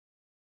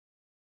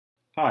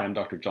Hi, I'm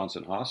Dr.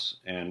 Johnson Haas,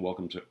 and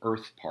welcome to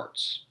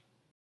Earth.Parts.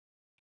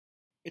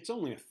 It's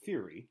only a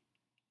theory.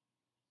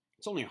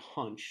 It's only a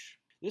hunch.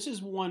 This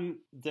is one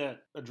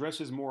that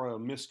addresses more a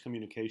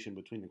miscommunication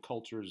between the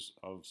cultures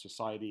of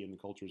society and the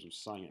cultures of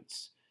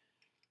science.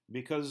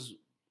 Because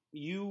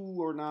you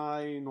or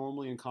I,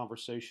 normally in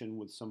conversation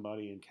with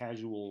somebody in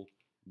casual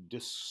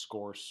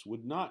discourse,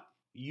 would not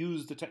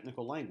use the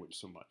technical language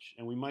so much.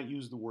 And we might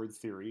use the word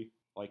theory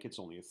like it's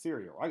only a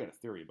theory, or I got a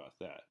theory about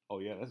that. Oh,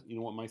 yeah, you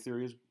know what my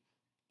theory is?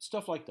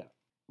 Stuff like that.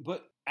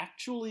 But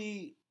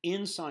actually,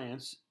 in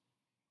science,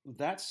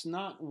 that's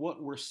not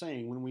what we're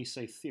saying when we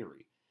say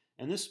theory.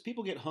 And this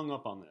people get hung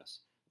up on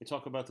this. They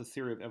talk about the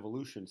theory of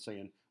evolution,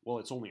 saying, well,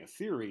 it's only a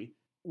theory,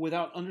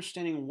 without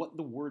understanding what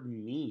the word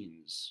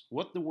means,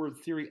 what the word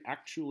theory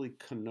actually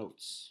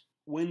connotes.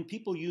 When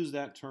people use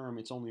that term,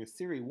 it's only a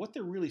theory, what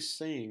they're really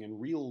saying in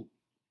real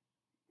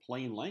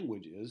plain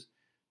language is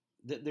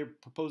that they're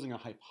proposing a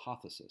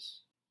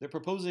hypothesis. They're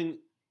proposing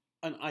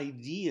an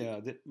idea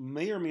that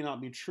may or may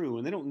not be true,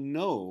 and they don't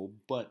know,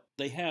 but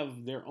they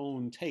have their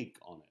own take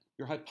on it.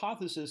 Your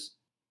hypothesis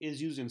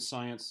is used in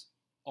science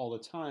all the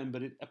time,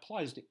 but it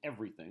applies to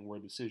everything where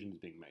a decision is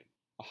being made.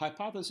 A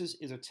hypothesis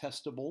is a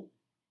testable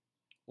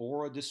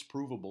or a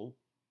disprovable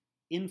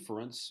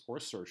inference or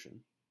assertion,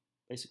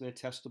 basically a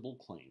testable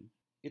claim.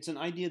 It's an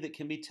idea that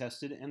can be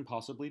tested and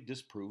possibly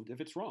disproved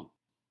if it's wrong.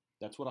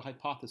 That's what a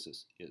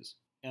hypothesis is.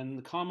 And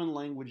the common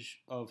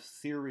language of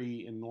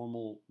theory in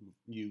normal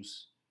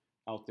use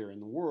out there in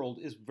the world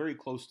is very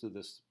close to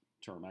this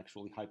term,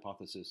 actually.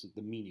 Hypothesis is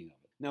the meaning of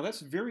it. Now, that's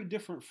very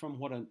different from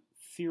what a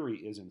theory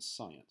is in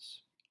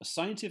science. A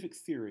scientific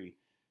theory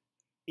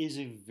is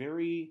a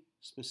very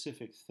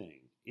specific thing.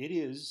 It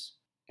is,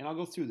 and I'll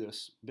go through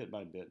this bit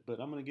by bit,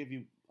 but I'm going to give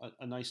you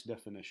a nice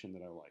definition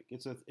that I like.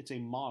 It's a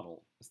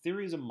model. A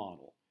theory is a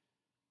model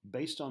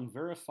based on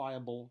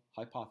verifiable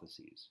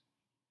hypotheses,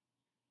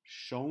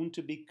 shown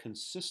to be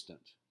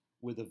consistent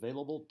with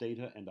available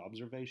data and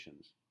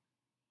observations,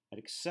 and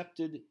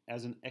accepted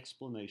as an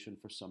explanation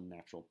for some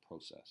natural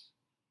process.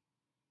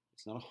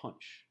 It's not a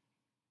hunch.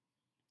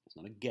 It's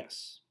not a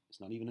guess.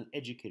 It's not even an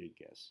educated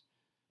guess.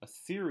 A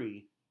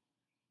theory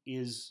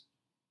is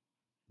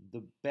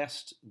the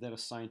best that a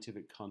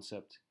scientific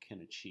concept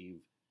can achieve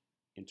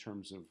in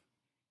terms of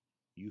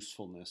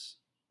usefulness,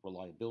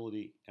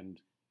 reliability, and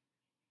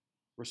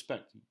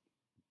respect.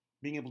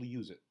 Being able to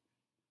use it.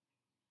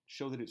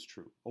 Show that it's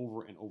true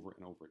over and over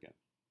and over again.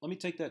 Let me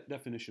take that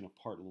definition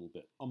apart a little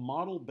bit. A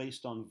model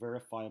based on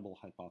verifiable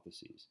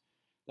hypotheses.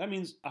 That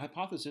means a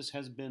hypothesis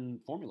has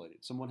been formulated.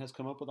 Someone has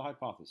come up with a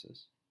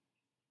hypothesis,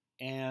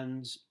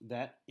 and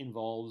that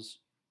involves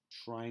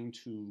trying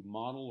to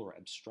model or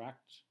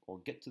abstract or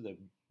get to the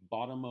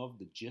bottom of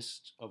the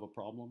gist of a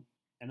problem.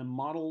 And a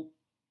model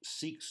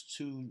seeks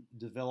to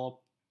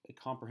develop a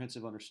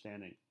comprehensive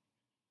understanding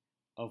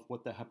of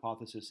what the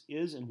hypothesis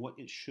is and what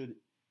it should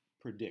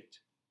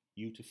predict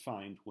you to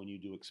find when you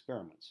do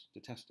experiments to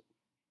test it.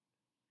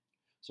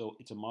 So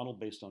it's a model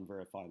based on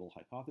verifiable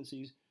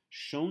hypotheses,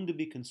 shown to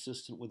be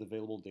consistent with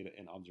available data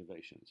and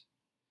observations.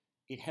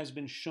 It has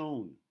been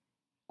shown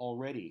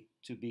already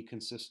to be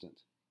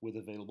consistent with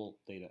available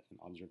data and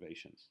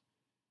observations.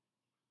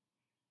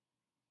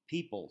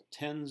 People,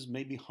 tens,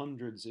 maybe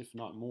hundreds, if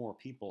not more,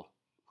 people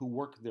who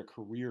work their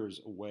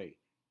careers away,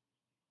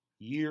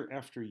 year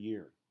after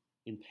year,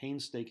 in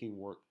painstaking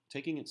work,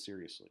 taking it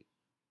seriously,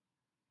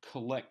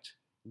 collect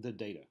the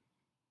data.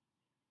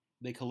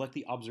 They collect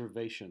the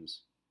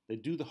observations. They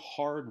do the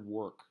hard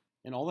work.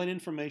 And all that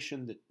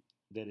information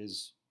that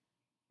is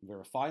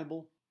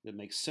verifiable, that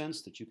makes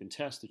sense, that you can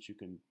test, that you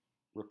can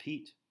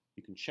repeat,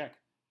 you can check,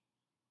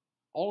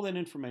 all that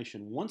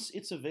information, once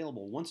it's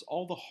available, once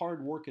all the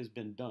hard work has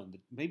been done,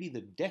 maybe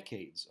the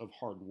decades of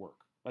hard work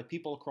by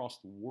people across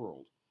the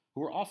world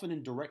who are often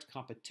in direct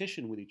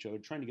competition with each other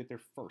trying to get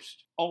there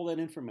first, all that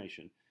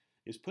information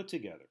is put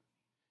together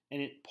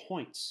and it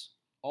points,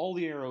 all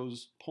the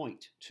arrows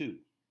point to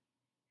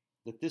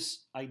that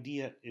this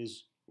idea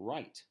is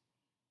right,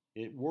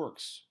 it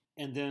works,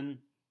 and then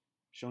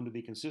shown to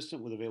be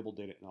consistent with available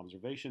data and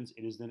observations,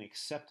 it is then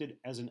accepted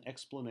as an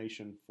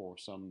explanation for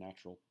some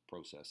natural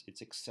process. It's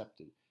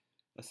accepted.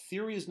 A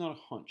theory is not a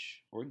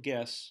hunch or a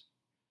guess.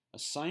 A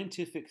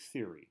scientific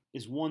theory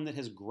is one that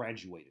has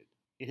graduated.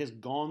 It has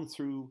gone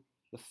through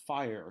the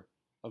fire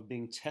of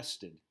being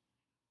tested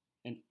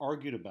and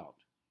argued about,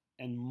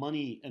 and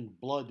money and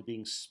blood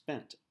being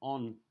spent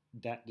on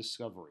that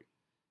discovery.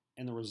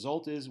 And the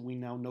result is we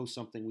now know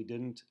something we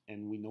didn't,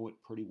 and we know it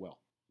pretty well.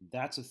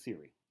 That's a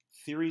theory.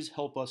 Theories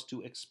help us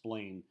to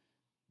explain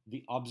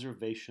the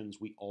observations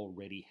we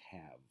already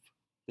have.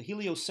 The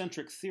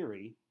heliocentric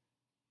theory,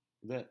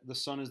 that the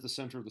sun is the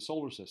center of the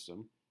solar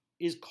system,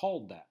 is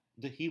called that,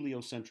 the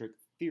heliocentric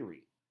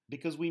theory,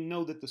 because we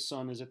know that the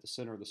sun is at the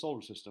center of the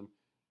solar system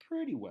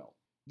pretty well.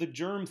 The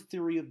germ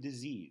theory of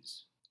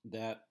disease,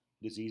 that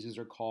diseases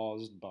are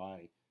caused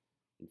by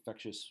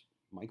infectious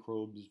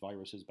microbes,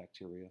 viruses,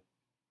 bacteria.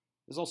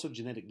 There's also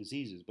genetic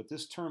diseases, but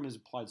this term is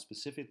applied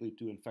specifically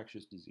to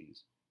infectious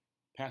disease,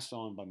 passed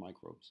on by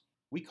microbes.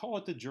 We call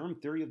it the germ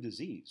theory of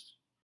disease.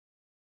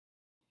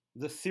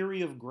 The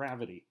theory of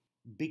gravity,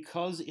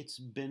 because it's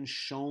been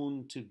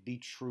shown to be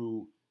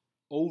true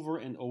over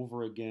and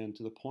over again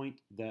to the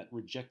point that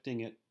rejecting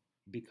it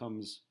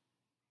becomes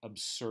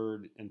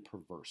absurd and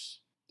perverse.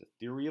 The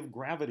theory of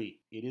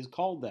gravity, it is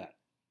called that.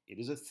 It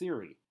is a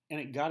theory, and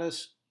it got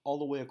us all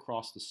the way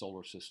across the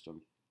solar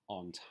system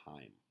on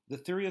time. The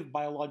theory of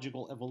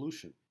biological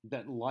evolution,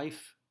 that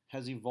life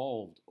has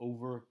evolved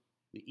over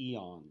the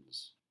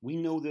eons. We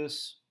know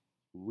this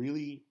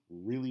really,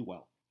 really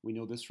well. We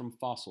know this from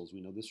fossils.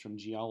 We know this from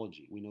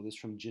geology. We know this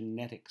from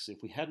genetics.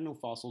 If we had no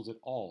fossils at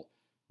all,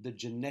 the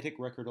genetic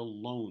record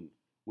alone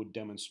would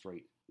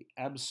demonstrate the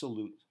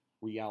absolute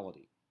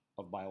reality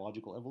of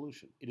biological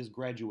evolution. It has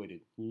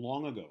graduated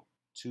long ago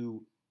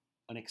to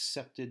an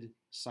accepted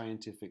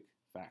scientific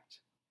fact.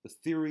 The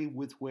theory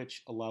with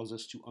which allows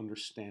us to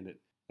understand it.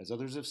 As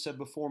others have said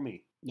before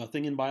me,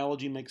 nothing in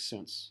biology makes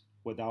sense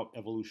without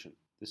evolution.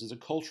 This is a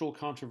cultural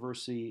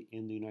controversy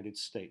in the United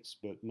States,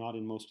 but not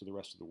in most of the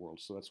rest of the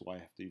world, so that's why I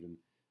have to even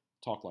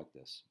talk like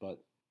this. But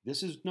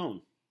this is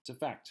known. It's a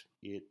fact.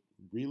 It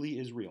really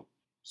is real.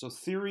 So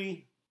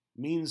theory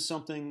means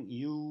something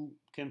you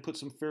can put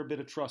some fair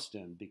bit of trust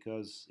in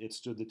because it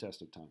stood the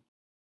test of time.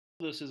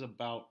 This is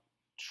about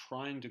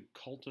trying to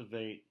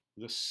cultivate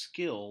the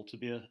skill to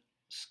be a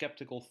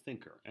skeptical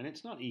thinker. And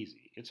it's not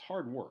easy. It's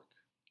hard work.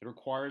 It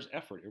requires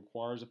effort. It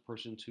requires a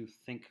person to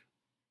think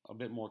a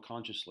bit more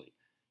consciously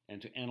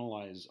and to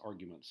analyze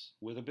arguments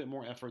with a bit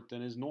more effort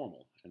than is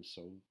normal. And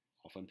so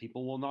often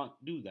people will not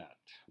do that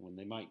when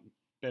they might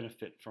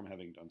benefit from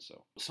having done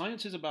so.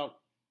 Science is about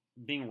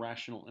being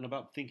rational and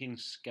about thinking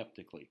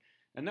skeptically.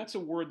 And that's a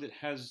word that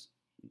has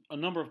a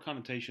number of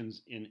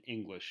connotations in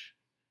English,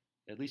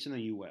 at least in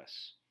the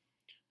US.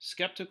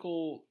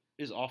 Skeptical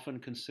is often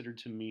considered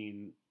to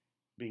mean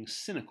being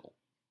cynical,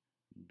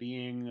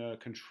 being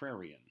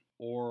contrarian,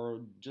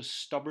 or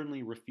just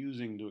stubbornly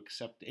refusing to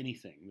accept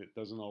anything that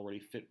doesn't already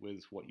fit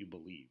with what you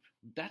believe.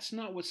 That's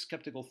not what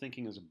skeptical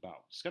thinking is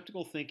about.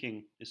 Skeptical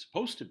thinking is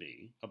supposed to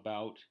be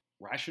about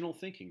rational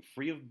thinking,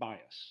 free of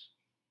bias,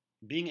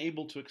 being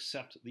able to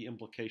accept the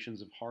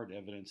implications of hard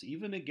evidence,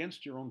 even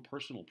against your own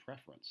personal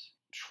preference,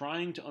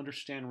 trying to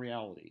understand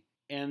reality,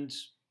 and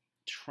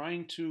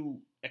trying to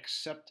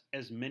accept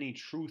as many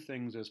true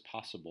things as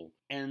possible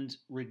and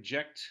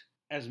reject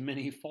as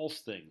many false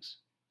things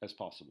as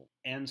possible.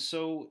 And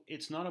so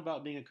it's not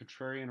about being a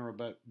contrarian or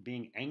about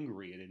being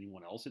angry at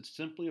anyone else. It's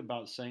simply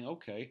about saying,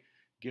 okay,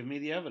 give me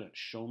the evidence.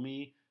 Show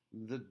me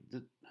the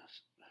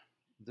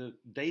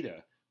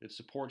data that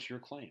supports your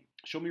claim.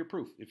 Show me your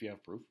proof if you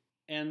have proof.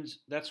 And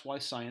that's why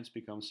science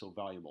becomes so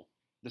valuable.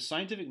 The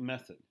scientific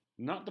method,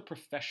 not the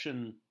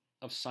profession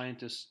of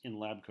scientists in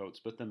lab coats,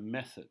 but the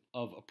method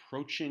of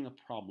approaching a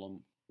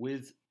problem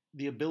with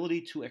the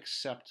ability to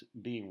accept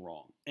being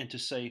wrong and to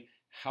say,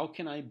 how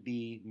can I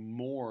be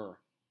more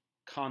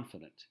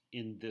confident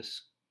in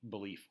this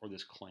belief or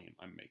this claim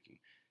I'm making?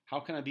 How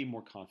can I be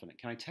more confident?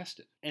 Can I test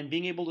it? And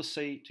being able to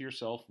say to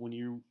yourself when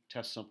you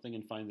test something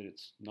and find that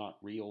it's not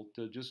real,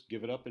 to just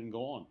give it up and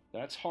go on.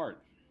 That's hard.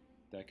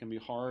 That can be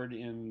hard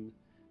in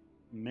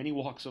many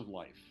walks of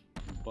life,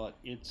 but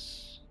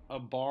it's a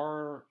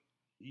bar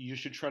you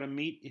should try to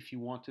meet if you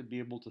want to be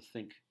able to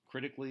think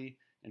critically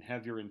and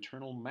have your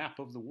internal map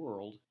of the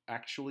world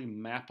actually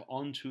map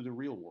onto the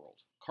real world.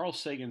 Carl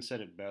Sagan said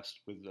it best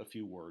with a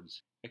few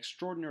words: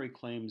 extraordinary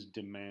claims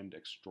demand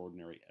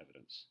extraordinary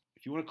evidence.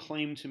 If you want to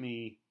claim to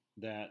me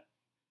that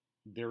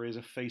there is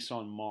a face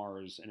on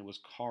Mars and it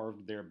was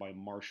carved there by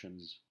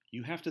Martians,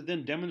 you have to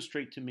then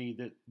demonstrate to me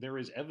that there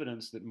is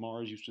evidence that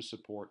Mars used to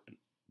support a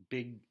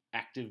big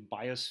active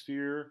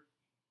biosphere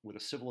with a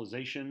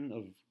civilization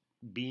of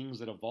beings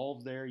that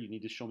evolved there. You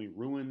need to show me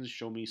ruins,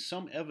 show me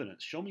some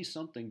evidence, show me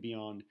something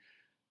beyond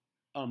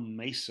a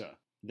mesa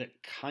that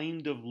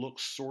kind of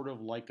looks sort of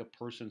like a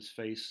person's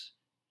face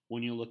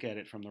when you look at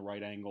it from the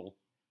right angle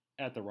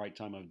at the right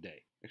time of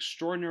day.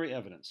 Extraordinary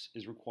evidence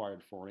is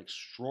required for an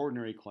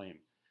extraordinary claim,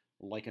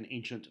 like an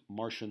ancient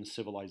Martian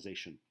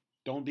civilization.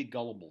 Don't be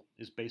gullible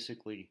is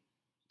basically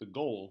the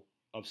goal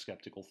of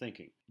skeptical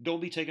thinking. Don't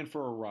be taken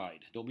for a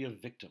ride. Don't be a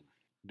victim.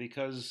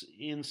 Because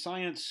in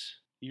science,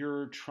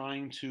 you're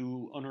trying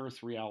to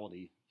unearth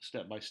reality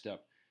step by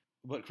step.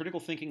 But critical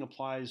thinking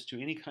applies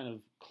to any kind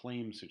of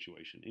claim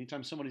situation.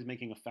 Anytime somebody's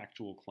making a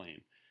factual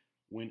claim,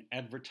 when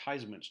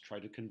advertisements try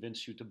to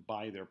convince you to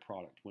buy their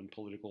product, when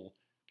political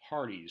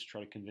parties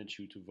try to convince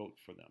you to vote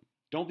for them.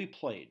 Don't be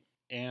played.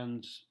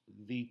 And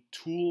the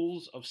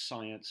tools of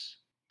science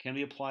can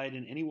be applied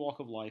in any walk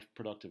of life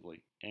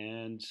productively.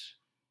 And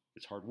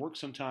it's hard work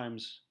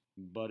sometimes,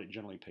 but it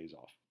generally pays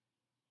off.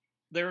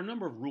 There are a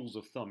number of rules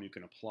of thumb you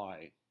can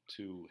apply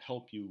to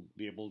help you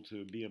be able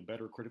to be a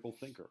better critical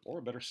thinker, or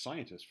a better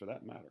scientist for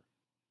that matter.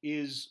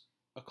 Is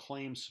a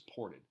claim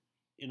supported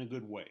in a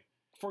good way?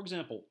 For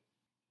example,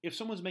 if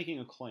someone's making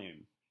a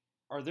claim,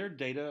 are their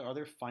data, are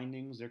their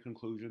findings, their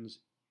conclusions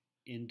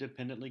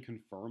independently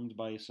confirmed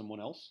by someone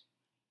else?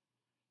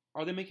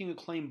 Are they making a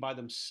claim by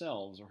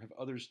themselves, or have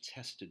others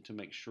tested to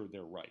make sure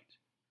they're right?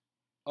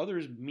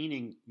 Others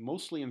meaning,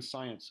 mostly in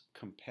science,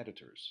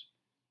 competitors.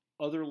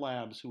 other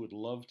labs who would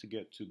love to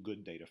get to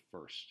good data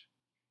first.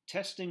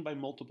 Testing by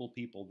multiple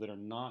people that are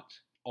not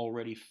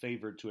already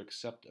favored to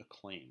accept a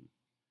claim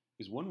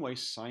is one way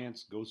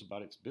science goes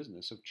about its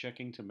business of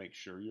checking to make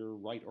sure you're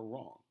right or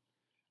wrong.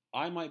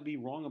 I might be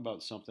wrong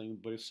about something,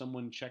 but if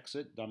someone checks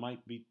it,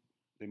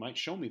 they might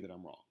show me that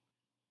I'm wrong.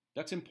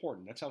 That's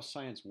important. That's how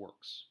science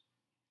works.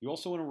 You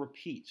also want to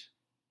repeat.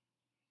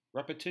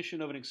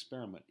 Repetition of an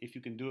experiment. If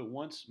you can do it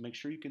once, make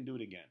sure you can do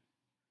it again.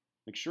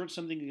 Make sure it's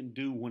something you can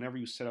do whenever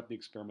you set up the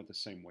experiment the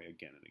same way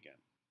again and again.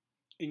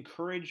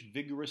 Encourage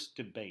vigorous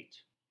debate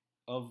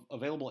of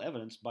available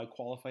evidence by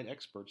qualified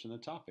experts in the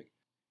topic.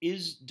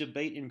 Is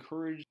debate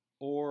encouraged,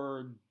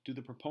 or do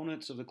the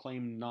proponents of the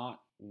claim not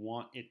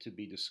want it to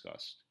be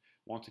discussed,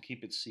 want to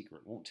keep it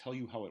secret, won't tell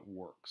you how it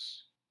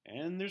works?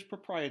 And there's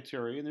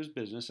proprietary and there's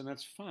business, and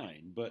that's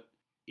fine. But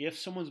if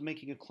someone's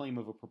making a claim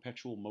of a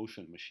perpetual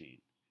motion machine,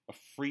 a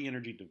free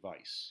energy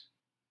device,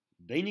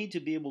 they need to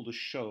be able to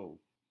show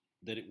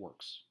that it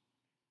works.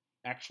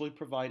 Actually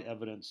provide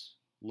evidence.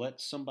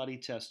 Let somebody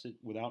test it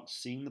without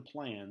seeing the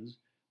plans,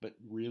 but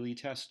really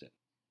test it.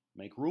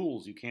 Make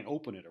rules. You can't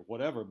open it or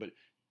whatever, but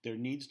there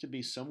needs to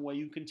be some way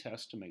you can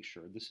test to make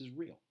sure this is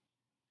real.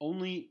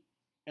 Only,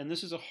 and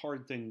this is a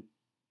hard thing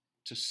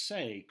to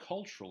say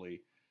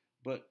culturally,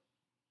 but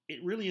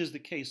it really is the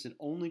case that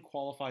only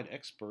qualified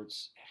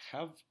experts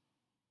have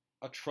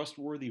a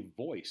trustworthy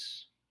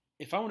voice.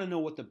 If I want to know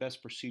what the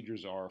best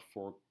procedures are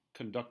for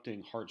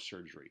conducting heart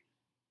surgery,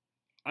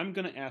 I'm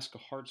going to ask a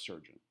heart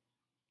surgeon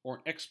or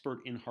an expert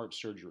in heart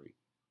surgery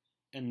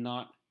and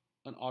not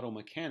an auto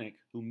mechanic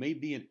who may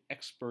be an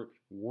expert,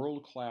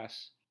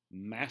 world-class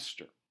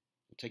master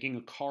taking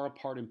a car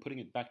apart and putting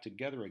it back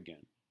together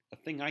again, a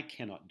thing I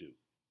cannot do.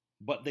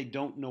 But they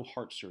don't know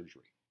heart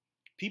surgery.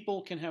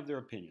 People can have their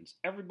opinions.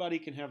 Everybody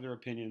can have their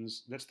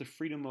opinions. That's the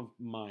freedom of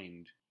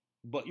mind.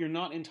 But you're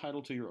not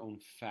entitled to your own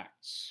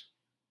facts.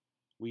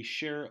 We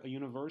share a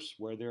universe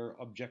where there are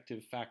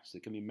objective facts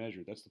that can be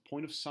measured. That's the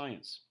point of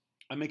science.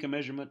 I make a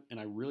measurement and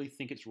I really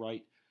think it's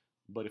right,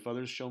 but if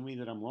others show me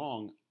that I'm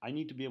wrong, I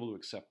need to be able to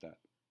accept that.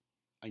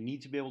 I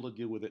need to be able to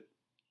deal with it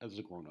as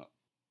a grown-up.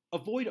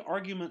 Avoid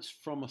arguments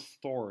from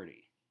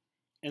authority.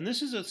 And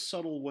this is a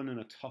subtle one and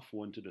a tough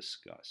one to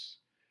discuss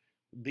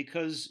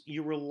because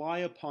you rely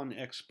upon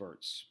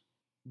experts,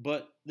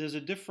 but there's a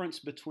difference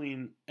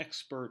between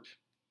expert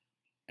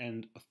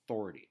and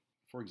authority.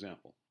 For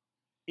example,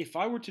 if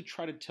I were to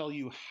try to tell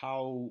you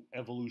how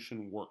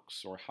evolution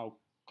works or how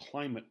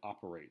climate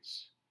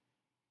operates,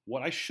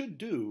 what I should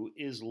do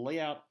is lay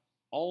out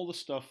all the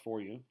stuff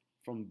for you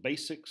from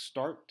basic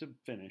start to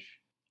finish,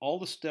 all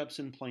the steps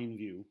in plain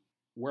view,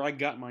 where I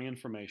got my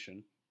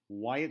information,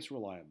 why it's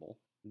reliable.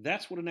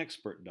 That's what an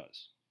expert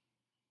does.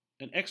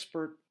 An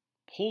expert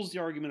pulls the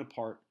argument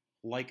apart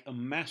like a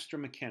master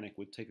mechanic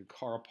would take a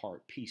car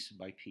apart piece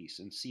by piece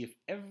and see if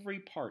every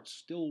part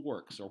still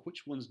works or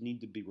which ones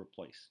need to be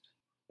replaced.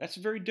 That's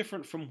very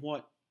different from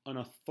what an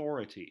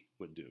authority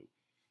would do.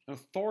 An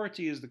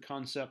authority is the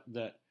concept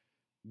that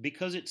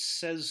because it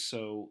says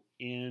so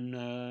in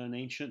an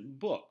ancient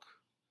book,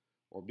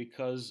 or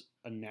because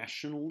a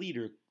national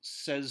leader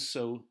says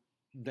so,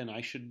 then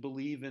I should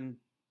believe and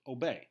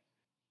obey.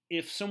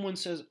 If someone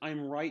says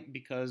I'm right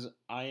because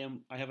I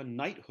have a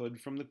knighthood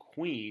from the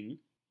Queen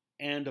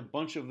and a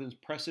bunch of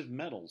impressive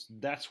medals,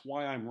 that's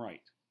why I'm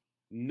right.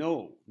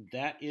 No,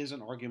 that is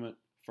an argument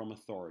from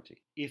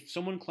authority. If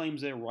someone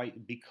claims they're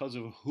right because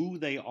of who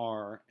they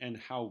are and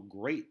how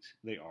great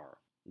they are,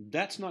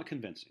 that's not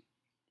convincing.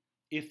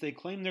 If they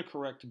claim they're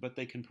correct but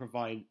they can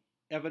provide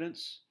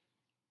evidence,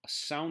 a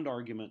sound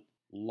argument,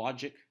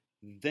 logic,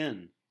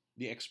 then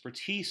the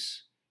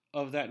expertise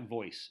of that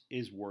voice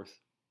is worth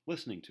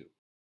listening to.